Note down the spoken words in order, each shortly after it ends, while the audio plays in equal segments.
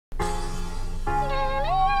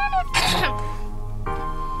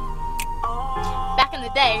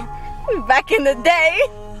day. Back in the day.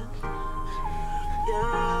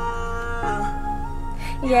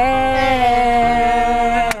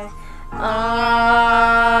 Yeah.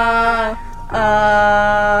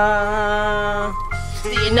 Do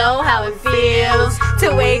you know how it feels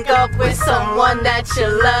to wake up with someone that you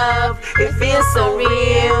love? It feels so real.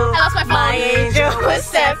 I lost my phone. My angel was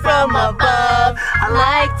sent from above. I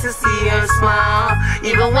like to see her smile.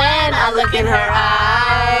 Even when I look in her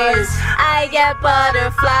eyes, I get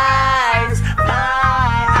butterflies.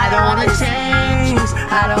 I don't wanna change.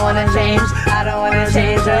 I don't wanna change. I don't wanna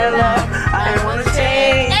change her love. I don't wanna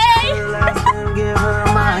change her love and give her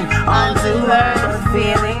mine onto her.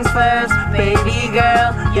 Feelings first, baby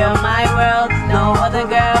girl. You're my world, no other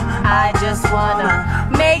girl. I just wanna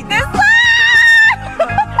make this love.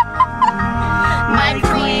 My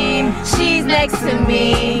queen, she's next to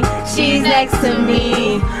me. She's next to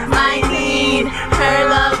me. I need her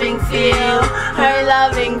loving feel. Her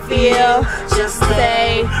loving feel. Just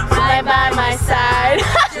stay right by my side.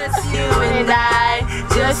 Just you and I.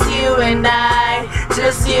 Just you and I.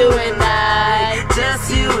 Just you and I. Just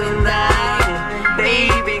you and I.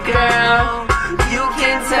 Baby girl, you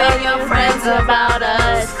can tell your friends about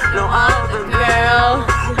us. No other girl.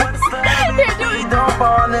 We don't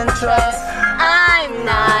fall in trust. I'm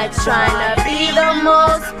not trying to be the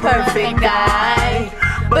most perfect guy,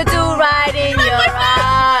 but do right in your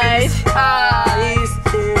eyes.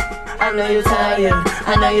 I know you're tired.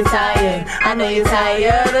 I know you're tired. I know you're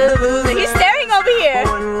tired of losing. He's staring over here.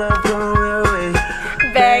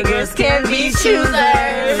 Beggars can be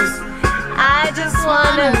choosers. I just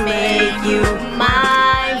wanna make you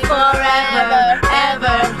mine forever,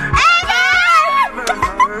 ever, ever,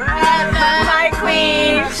 ever. My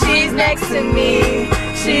queen, she's next to me.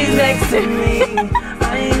 She's next to me. Yo,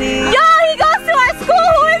 he goes to our school.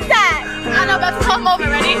 Who is that? I know, about to call him over.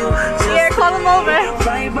 Ready? Here, call him over.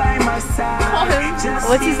 Call him.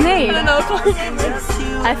 What's his name? I don't know. Call him.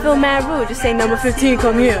 I feel mad rude. Just say number 15.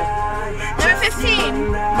 Come here. Number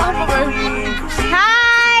 15. Call him over.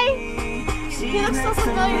 Hi. He looks so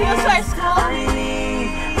familiar. He goes to our school.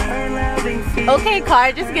 Okay,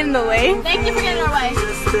 car, just get in the way. Thank you for getting in our way.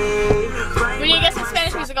 We need to get some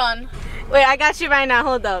Spanish music on. Wait, I got you right now.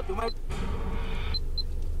 Hold up.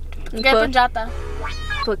 Get punjata.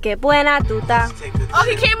 Porque buena tuta. Oh,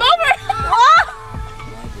 he came over. Oh!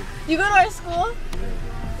 You go to our school? Oh,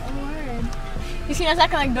 word. You seen us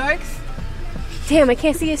acting like dorks? Damn, I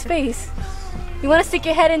can't see his face. You want to stick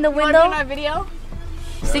your head in the You want to be in window? our video?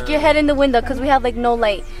 Stick your head in the window because we have like no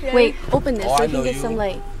light. Yeah. Wait, open this Oh, so I we can know get you. some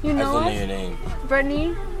light. You I know don't know us? your name.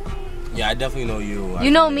 Brittany? Yeah, I definitely know you.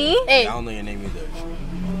 You know me? Hey. I don't know your name either.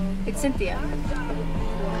 It's Cynthia.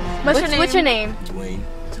 What's your name? Dwayne.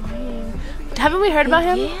 Haven't we heard about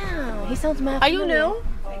him? Yeah, he sounds mad. Are you new?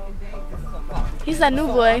 He's that new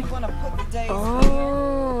boy.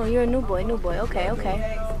 Oh, you're a new boy, Okay,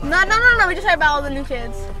 okay. No. We just heard about all the new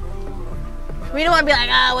kids. We don't want to be like,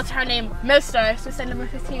 what's her name? Mister. So we said number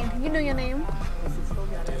 15. You know your name.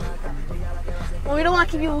 Well, we don't want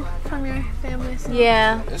to keep you from your family. So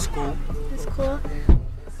Yeah. It's cool. it's cool.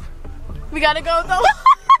 We gotta go though.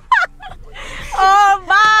 Oh,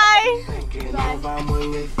 bye.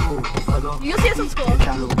 You'll see us in school.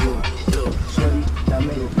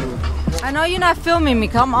 I know you're not filming me.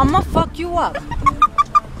 I'm gonna fuck you up.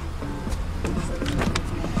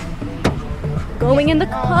 Going in the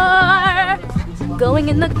car. Going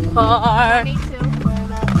in the car. Me too.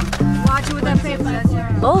 Watch it with that paper.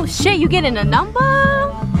 Oh shit, you getting a number?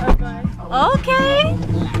 Okay.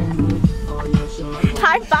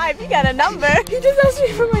 High five, you got a number. He just asked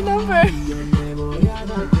me for my number.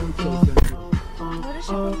 What is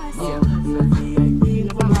she put my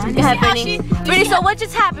Go ahead, Brittany. Brittany, so what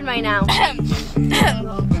just happened right now?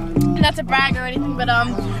 Not to brag or anything, but I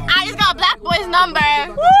just got a black boy's number.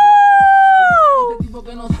 Woo!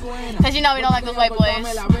 Cause you know we don't like those white boys.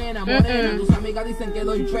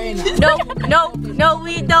 No,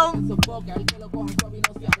 we don't.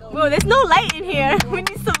 Bro, there's no light in here. We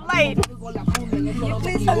need some light.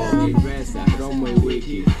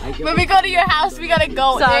 When we go to your house, we gotta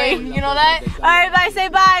go Sorry. in. You know that? Alright, everybody say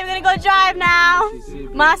bye. We're gonna go drive now.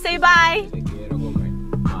 Ma, say bye.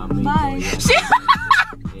 Bye.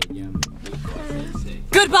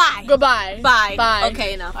 Goodbye. Goodbye. Bye. Bye.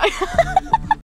 Okay, enough.